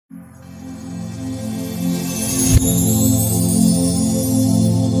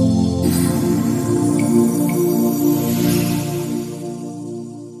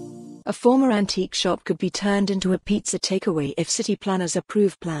A former antique shop could be turned into a pizza takeaway if city planners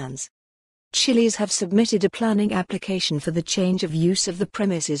approve plans. Chillies have submitted a planning application for the change of use of the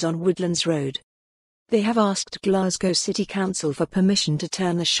premises on Woodlands Road. They have asked Glasgow City Council for permission to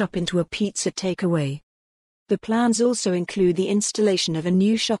turn the shop into a pizza takeaway. The plans also include the installation of a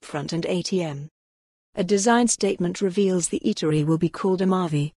new shopfront and ATM. A design statement reveals the eatery will be called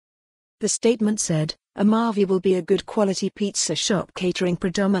Amaavi. The statement said, "Amaavi will be a good quality pizza shop catering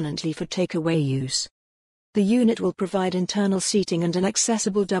predominantly for takeaway use. The unit will provide internal seating and an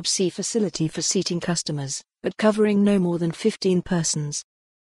accessible dub-C facility for seating customers, but covering no more than 15 persons."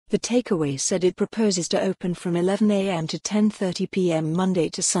 The takeaway said it proposes to open from 11 a.m. to 10:30 p.m. Monday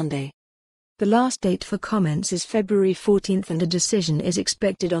to Sunday. The last date for comments is February 14 and a decision is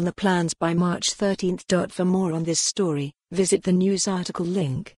expected on the plans by March 13. For more on this story, visit the news article link.